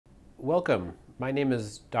Welcome. My name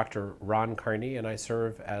is Dr. Ron Karni, and I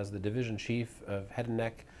serve as the Division Chief of Head and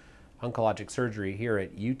Neck Oncologic Surgery here at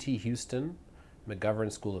UT Houston,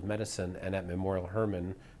 McGovern School of Medicine, and at Memorial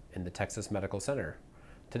Hermann in the Texas Medical Center.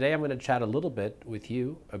 Today I'm going to chat a little bit with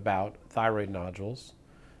you about thyroid nodules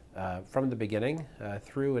from the beginning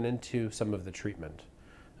through and into some of the treatment.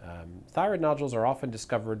 Thyroid nodules are often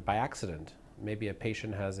discovered by accident. Maybe a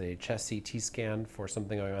patient has a chest CT scan for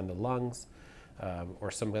something going on in the lungs, or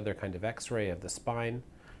some other kind of x-ray of the spine.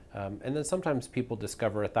 And then sometimes people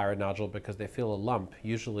discover a thyroid nodule because they feel a lump,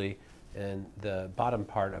 usually in the bottom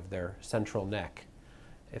part of their central neck.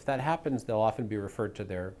 If that happens, they'll often be referred to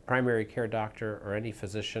their primary care doctor or any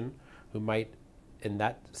physician who might, in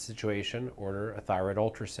that situation, order a thyroid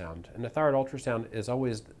ultrasound. And a thyroid ultrasound is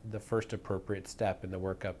always the first appropriate step in the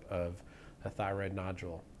workup of a thyroid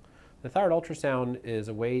nodule. The thyroid ultrasound is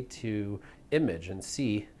a way to image and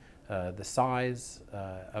see the size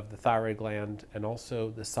of the thyroid gland, and also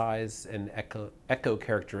the size and echo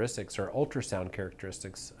characteristics or ultrasound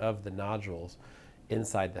characteristics of the nodules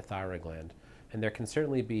inside the thyroid gland. And there can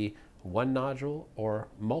certainly be one nodule or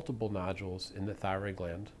multiple nodules in the thyroid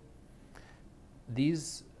gland.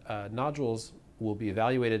 These nodules will be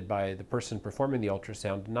evaluated by the person performing the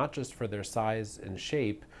ultrasound, not just for their size and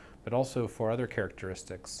shape, but also for other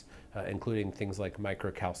characteristics, including things like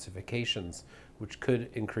microcalcifications, which could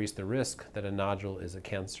increase the risk that a nodule is a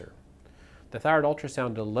cancer. The thyroid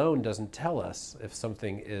ultrasound alone doesn't tell us if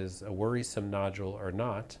something is a worrisome nodule or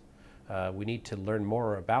not. We need to learn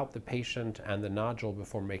more about the patient and the nodule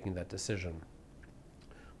before making that decision.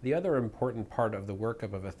 The other important part of the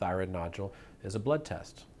workup of a thyroid nodule is a blood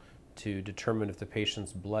test to determine if the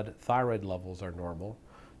patient's blood thyroid levels are normal.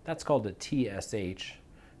 That's called a TSH.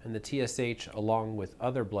 And the TSH, along with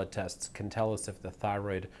other blood tests, can tell us if the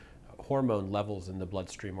thyroid hormone levels in the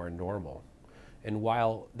bloodstream are normal. And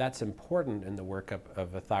while that's important in the workup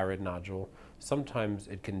of a thyroid nodule, sometimes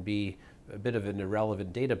it can be a bit of an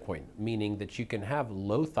irrelevant data point, meaning that you can have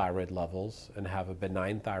low thyroid levels and have a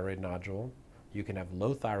benign thyroid nodule. You can have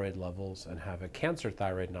low thyroid levels and have a cancer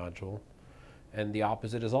thyroid nodule. And the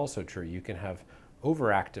opposite is also true. You can have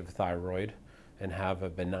overactive thyroid and have a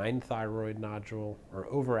benign thyroid nodule, or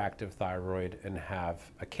overactive thyroid and have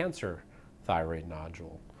a cancer thyroid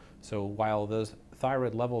nodule. So while those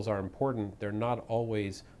thyroid levels are important, they're not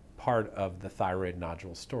always part of the thyroid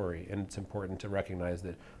nodule story. And it's important to recognize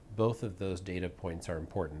that both of those data points are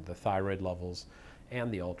important, the thyroid levels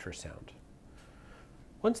and the ultrasound.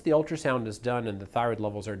 Once the ultrasound is done and the thyroid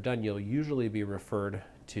levels are done, you'll usually be referred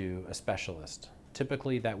to a specialist.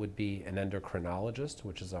 Typically that would be an endocrinologist,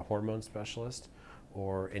 which is a hormone specialist,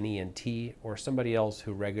 or an ENT, or somebody else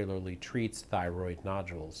who regularly treats thyroid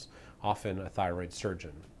nodules, often a thyroid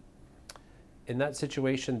surgeon. In that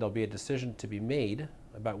situation, there'll be a decision to be made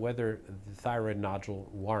about whether the thyroid nodule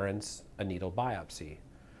warrants a needle biopsy.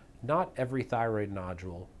 Not every thyroid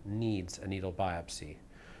nodule needs a needle biopsy.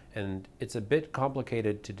 And it's a bit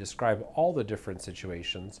complicated to describe all the different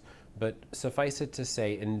situations, but suffice it to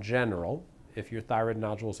say, in general, if your thyroid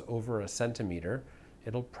nodule is over 1 centimeter,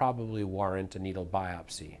 it'll probably warrant a needle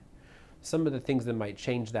biopsy. Some of the things that might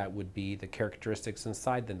change that would be the characteristics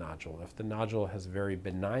inside the nodule. If the nodule has very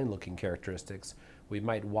benign looking characteristics, we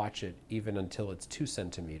might watch it even until it's 2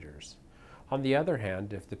 centimeters. On the other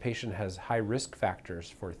hand, if the patient has high risk factors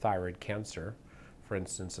for thyroid cancer, for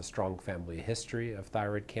instance, a strong family history of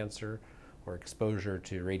thyroid cancer or exposure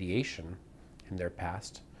to radiation in their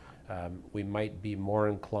past, we might be more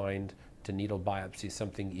inclined to needle biopsy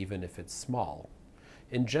something even if it's small.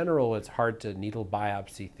 In general, it's hard to needle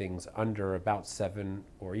biopsy things under about 7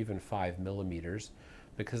 or even 5 millimeters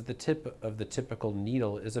because the tip of the typical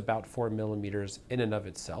needle is about 4 millimeters in and of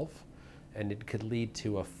itself, and it could lead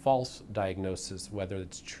to a false diagnosis, whether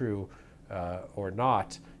it's true or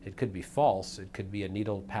not. It could be false. It could be a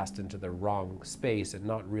needle passed into the wrong space and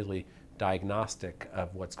not really diagnostic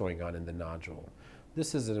of what's going on in the nodule.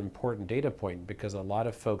 This is an important data point because a lot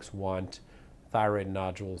of folks want thyroid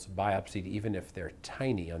nodules biopsied even if they're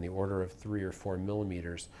tiny, on the order of 3 or 4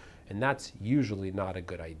 millimeters, and that's usually not a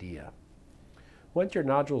good idea. Once your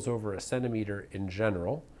nodule's over 1 centimeter in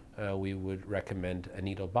general, we would recommend a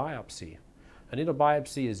needle biopsy. A needle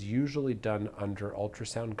biopsy is usually done under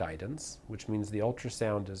ultrasound guidance, which means the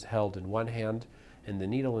ultrasound is held in one hand and the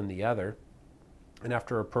needle in the other. And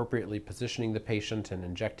after appropriately positioning the patient and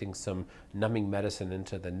injecting some numbing medicine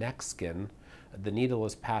into the neck skin, the needle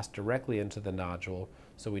is passed directly into the nodule,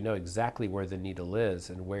 so we know exactly where the needle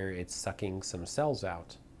is and where it's sucking some cells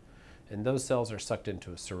out. And those cells are sucked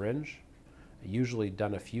into a syringe, usually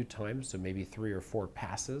done a few times, so maybe 3 or 4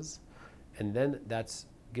 passes, and then that's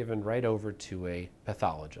given right over to a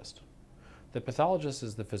pathologist. The pathologist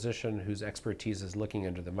is the physician whose expertise is looking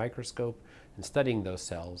under the microscope and studying those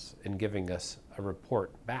cells and giving us a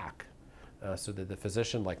report back so that the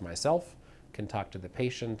physician, like myself, can talk to the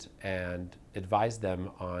patient and advise them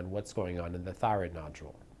on what's going on in the thyroid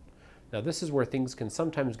nodule. Now, this is where things can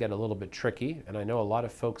sometimes get a little bit tricky, and I know a lot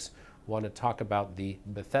of folks want to talk about the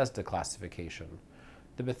Bethesda classification.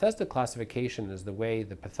 The Bethesda classification is the way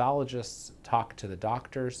the pathologists talk to the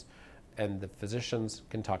doctors and the physicians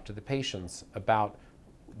can talk to the patients about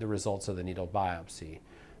the results of the needle biopsy.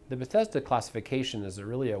 The Bethesda classification is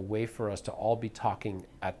really a way for us to all be talking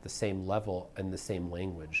at the same level and the same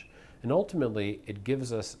language. And ultimately, it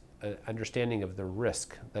gives us an understanding of the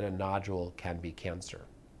risk that a nodule can be cancer.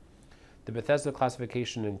 The Bethesda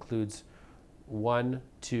classification includes 1,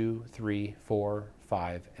 2, 3, 4,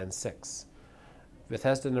 5, and 6.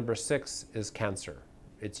 Bethesda number 6 is cancer.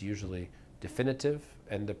 It's usually definitive,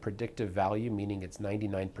 and the predictive value, meaning it's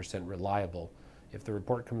 99% reliable. If the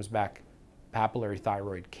report comes back papillary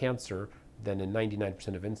thyroid cancer, then in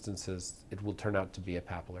 99% of instances, it will turn out to be a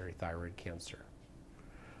papillary thyroid cancer.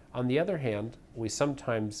 On the other hand, we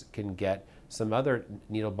sometimes can get some other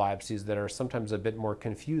needle biopsies that are sometimes a bit more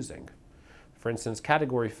confusing. For instance,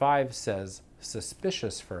 category 5 says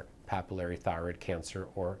suspicious for papillary thyroid cancer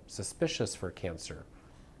or suspicious for cancer.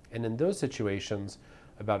 And in those situations,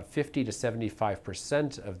 about 50 to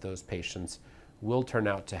 75% of those patients will turn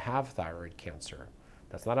out to have thyroid cancer.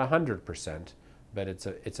 That's not 100%, but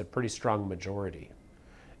it's a pretty strong majority.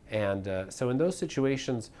 And so in those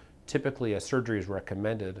situations, typically a surgery is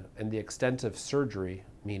recommended, and the extent of surgery,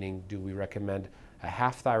 meaning do we recommend a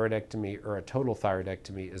half thyroidectomy or a total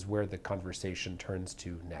thyroidectomy, is where the conversation turns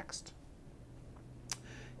to next.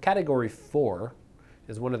 Category 4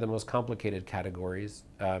 is one of the most complicated categories,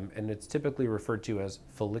 and it's typically referred to as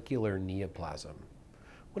follicular neoplasm.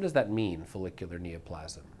 What does that mean, follicular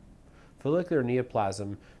neoplasm? Follicular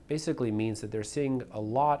neoplasm basically means that they're seeing a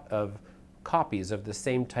lot of copies of the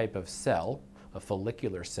same type of cell, a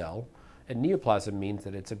follicular cell, and neoplasm means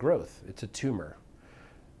that it's a growth, it's a tumor.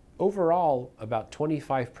 Overall, about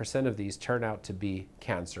 25% of these turn out to be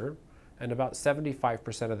cancer, and about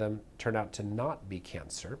 75% of them turn out to not be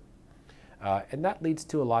cancer. And that leads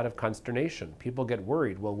to a lot of consternation. People get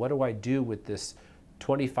worried, well, what do I do with this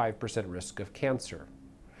 25% risk of cancer?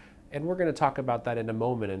 And we're going to talk about that in a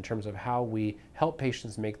moment in terms of how we help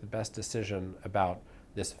patients make the best decision about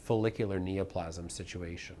this follicular neoplasm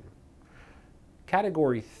situation.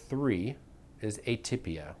 Category 3 is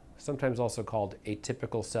atypia, sometimes also called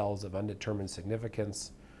atypical cells of undetermined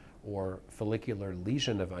significance or follicular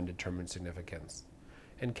lesion of undetermined significance.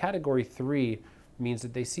 And category 3 means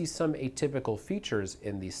that they see some atypical features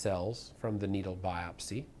in these cells from the needle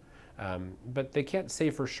biopsy, but they can't say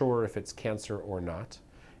for sure if it's cancer or not.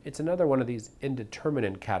 It's another one of these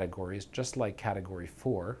indeterminate categories, just like category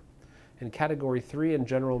 4. And category 3 in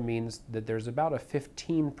general means that there's about a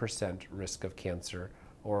 15% risk of cancer,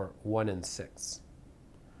 or 1 in 6.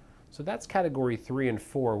 So that's category 3 and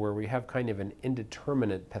 4, where we have kind of an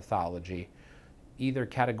indeterminate pathology, either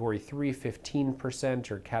category 3,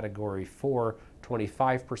 15%, or category 4,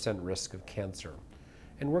 25% risk of cancer.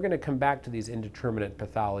 And we're going to come back to these indeterminate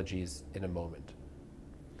pathologies in a moment.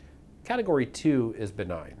 Category 2 is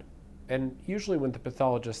benign. And usually when the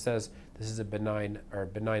pathologist says this is a benign or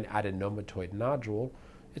benign adenomatoid nodule,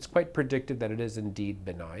 it's quite predicted that it is indeed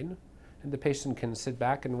benign. And the patient can sit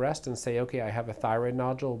back and rest and say, okay, I have a thyroid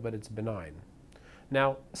nodule, but it's benign.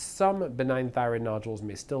 Now, some benign thyroid nodules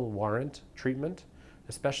may still warrant treatment,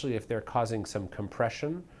 especially if they're causing some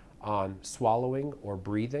compression on swallowing or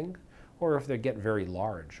breathing, or if they get very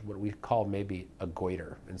large, what we call maybe a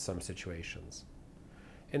goiter in some situations.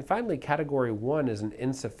 And finally, category 1 is an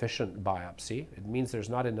insufficient biopsy. It means there's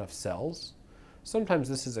not enough cells. Sometimes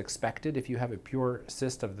this is expected. If you have a pure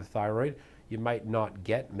cyst of the thyroid, you might not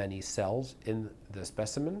get many cells in the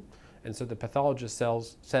specimen. And so the pathologist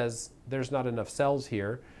says there's not enough cells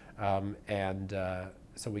here,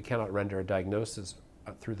 so we cannot render a diagnosis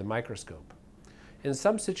through the microscope. In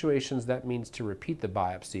some situations, that means to repeat the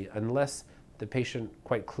biopsy unless the patient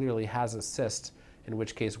quite clearly has a cyst, in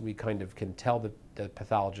which case we kind of can tell that the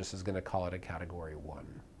pathologist is going to call it a category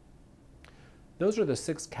 1. Those are the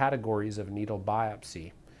 6 categories of needle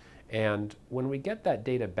biopsy. And when we get that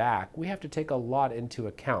data back, we have to take a lot into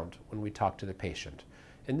account when we talk to the patient.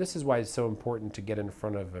 And this is why it's so important to get in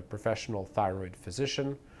front of a professional thyroid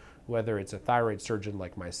physician, whether it's a thyroid surgeon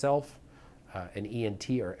like myself, an ENT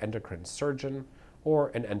or endocrine surgeon, or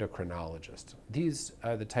an endocrinologist. These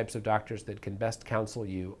are the types of doctors that can best counsel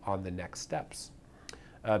you on the next steps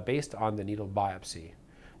based on the needle biopsy.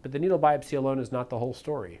 But the needle biopsy alone is not the whole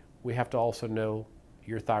story. We have to also know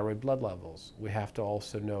your thyroid blood levels. We have to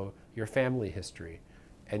also know your family history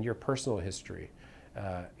and your personal history,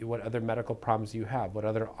 what other medical problems you have, what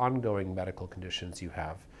other ongoing medical conditions you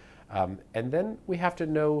have. And then we have to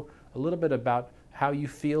know a little bit about how you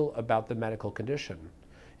feel about the medical condition.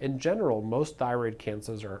 In general, most thyroid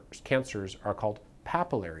cancers are called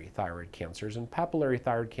papillary thyroid cancers, and papillary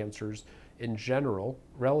thyroid cancers in general,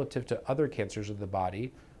 relative to other cancers of the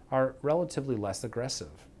body, are relatively less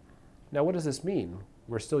aggressive. Now, what does this mean?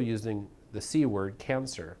 We're still using the C word,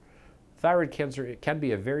 cancer. Thyroid cancer, it can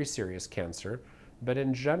be a very serious cancer, but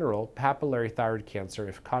in general, papillary thyroid cancer,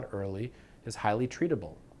 if caught early, is highly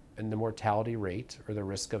treatable, and the mortality rate or the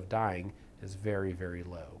risk of dying is very, very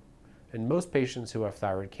low. In most patients who have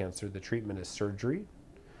thyroid cancer, the treatment is surgery,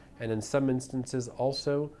 and in some instances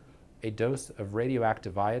also a dose of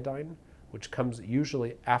radioactive iodine, which comes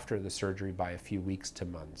usually after the surgery by a few weeks to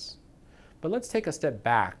months. But let's take a step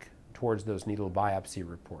back towards those needle biopsy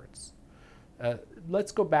reports.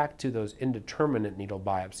 Let's go back to those indeterminate needle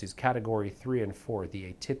biopsies, category 3 and 4,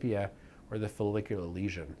 the atypia or the follicular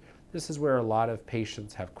lesion. This is where a lot of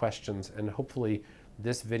patients have questions, and hopefully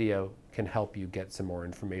this video can help you get some more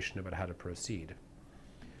information about how to proceed.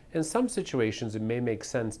 In some situations, it may make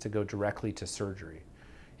sense to go directly to surgery.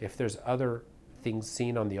 If there's other things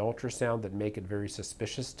seen on the ultrasound that make it very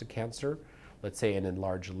suspicious to cancer, let's say an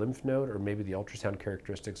enlarged lymph node, or maybe the ultrasound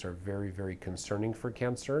characteristics are very, very concerning for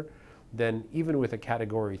cancer, then even with a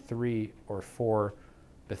category 3 or 4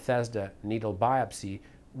 Bethesda needle biopsy,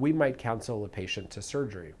 we might counsel a patient to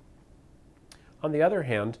surgery. On the other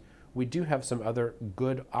hand, we do have some other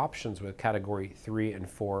good options with category 3 and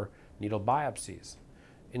 4 needle biopsies.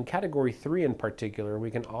 In category 3 in particular,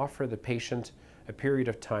 we can offer the patient a period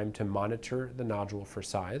of time to monitor the nodule for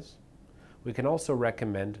size. We can also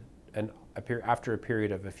recommend, after a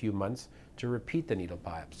period of a few months, to repeat the needle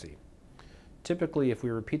biopsy. Typically, if we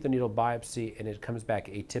repeat the needle biopsy and it comes back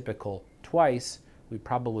atypical twice, we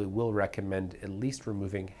probably will recommend at least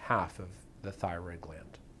removing half of the thyroid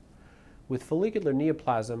gland. With follicular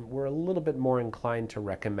neoplasm, we're a little bit more inclined to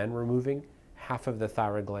recommend removing half of the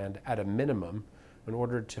thyroid gland at a minimum in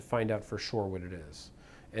order to find out for sure what it is.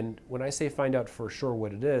 And when I say find out for sure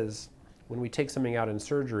what it is, when we take something out in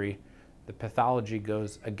surgery, the pathology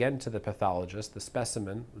goes again to the pathologist, the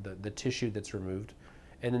specimen, the tissue that's removed,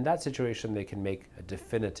 and in that situation they can make a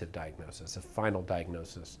definitive diagnosis, a final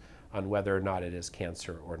diagnosis on whether or not it is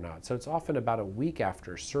cancer or not. So it's often about a week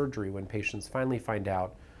after surgery when patients finally find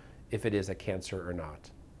out if it is a cancer or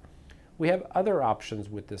not. We have other options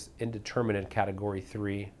with this indeterminate category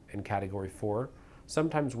 3 and category 4.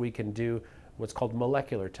 Sometimes we can do what's called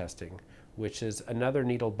molecular testing, which is another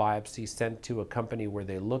needle biopsy sent to a company where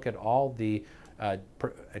they look at all the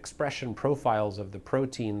expression profiles of the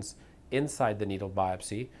proteins inside the needle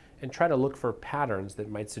biopsy and try to look for patterns that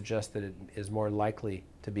might suggest that it is more likely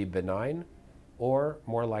to be benign or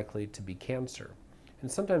more likely to be cancer.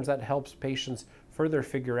 And sometimes that helps patients further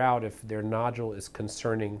figure out if their nodule is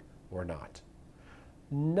concerning or not.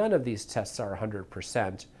 None of these tests are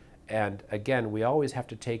 100%, and again, we always have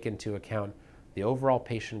to take into account the overall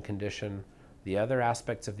patient condition, the other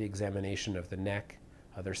aspects of the examination of the neck,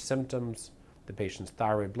 other symptoms, the patient's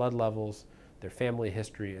thyroid blood levels, their family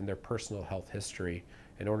history, and their personal health history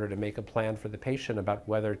in order to make a plan for the patient about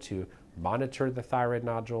whether to monitor the thyroid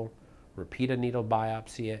nodule, repeat a needle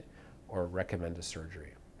biopsy, or recommend a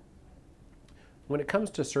surgery. When it comes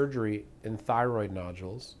to surgery in thyroid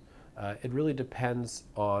nodules, it really depends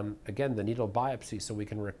on, again, the needle biopsy, so we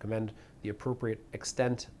can recommend the appropriate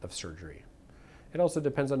extent of surgery. It also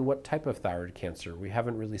depends on what type of thyroid cancer. We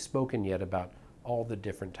haven't really spoken yet about all the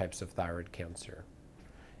different types of thyroid cancer.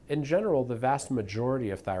 In general, the vast majority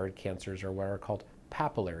of thyroid cancers are what are called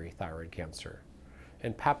papillary thyroid cancer.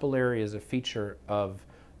 And papillary is a feature of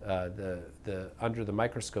under the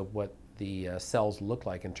microscope what the cells look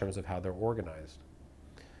like in terms of how they're organized.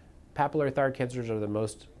 Papillary thyroid cancers are the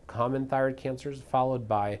most common thyroid cancers, followed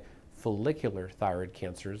by follicular thyroid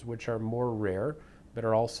cancers, which are more rare but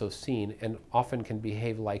are also seen and often can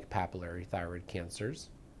behave like papillary thyroid cancers.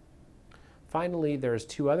 Finally, there's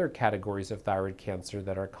two other categories of thyroid cancer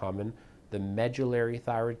that are common: the medullary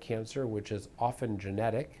thyroid cancer, which is often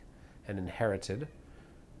genetic and inherited,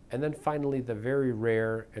 and then finally the very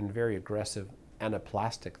rare and very aggressive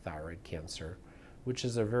anaplastic thyroid cancer, which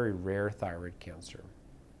is a very rare thyroid cancer,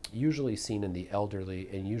 usually seen in the elderly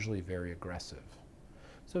and usually very aggressive.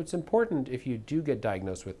 So it's important, if you do get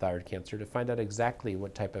diagnosed with thyroid cancer, to find out exactly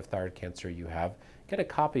what type of thyroid cancer you have. Get a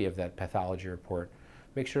copy of that pathology report.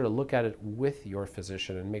 Make sure to look at it with your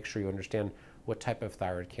physician and make sure you understand what type of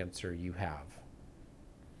thyroid cancer you have.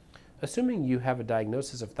 Assuming you have a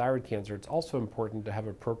diagnosis of thyroid cancer, it's also important to have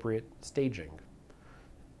appropriate staging.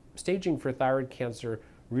 Staging for thyroid cancer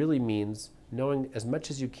really means knowing as much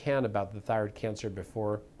as you can about the thyroid cancer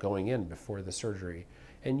before going in, before the surgery.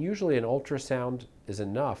 And usually an ultrasound is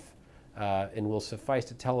enough and will suffice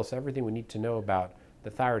to tell us everything we need to know about the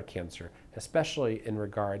thyroid cancer, especially in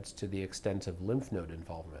regards to the extent of lymph node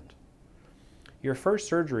involvement. Your first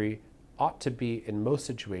surgery ought to be, in most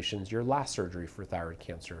situations, your last surgery for thyroid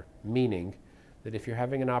cancer, meaning that if you're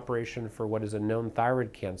having an operation for what is a known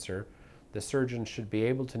thyroid cancer, the surgeon should be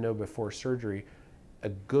able to know before surgery a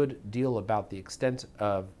good deal about the extent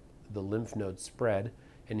of the lymph node spread,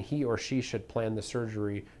 and he or she should plan the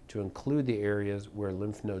surgery to include the areas where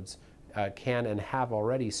lymph nodes can and have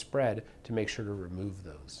already spread to make sure to remove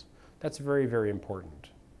those. That's very, very important.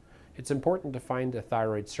 It's important to find a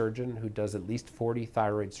thyroid surgeon who does at least 40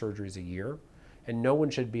 thyroid surgeries a year, and no one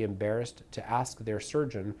should be embarrassed to ask their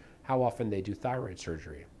surgeon how often they do thyroid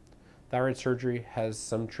surgery. Thyroid surgery has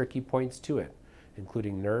some tricky points to it,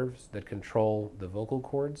 including nerves that control the vocal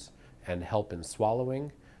cords and help in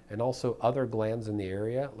swallowing, and also other glands in the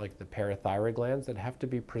area, like the parathyroid glands, that have to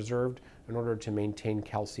be preserved in order to maintain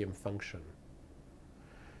calcium function.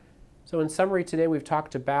 So in summary, today we've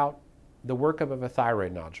talked about the workup of a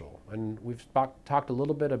thyroid nodule, and we've talked a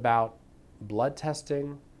little bit about blood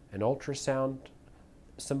testing, an ultrasound,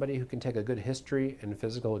 somebody who can take a good history and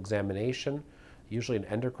physical examination, usually an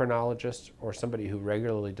endocrinologist or somebody who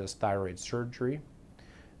regularly does thyroid surgery.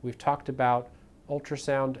 We've talked about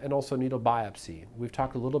ultrasound and also needle biopsy. We've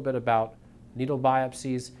talked a little bit about needle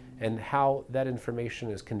biopsies and how that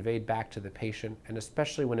information is conveyed back to the patient, and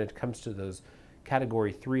especially when it comes to those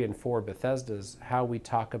category 3 and 4 Bethesdas, how we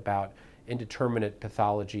talk about indeterminate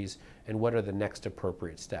pathologies and what are the next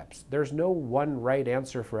appropriate steps. There's no one right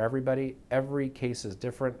answer for everybody. Every case is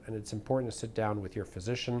different, and it's important to sit down with your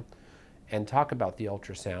physician and talk about the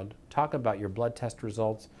ultrasound, talk about your blood test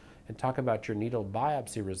results, and talk about your needle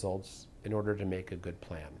biopsy results in order to make a good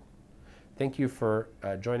plan. Thank you for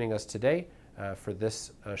joining us today for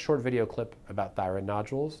this short video clip about thyroid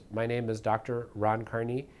nodules. My name is Dr. Ron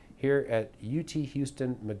Karni here at UT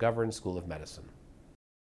Houston McGovern School of Medicine.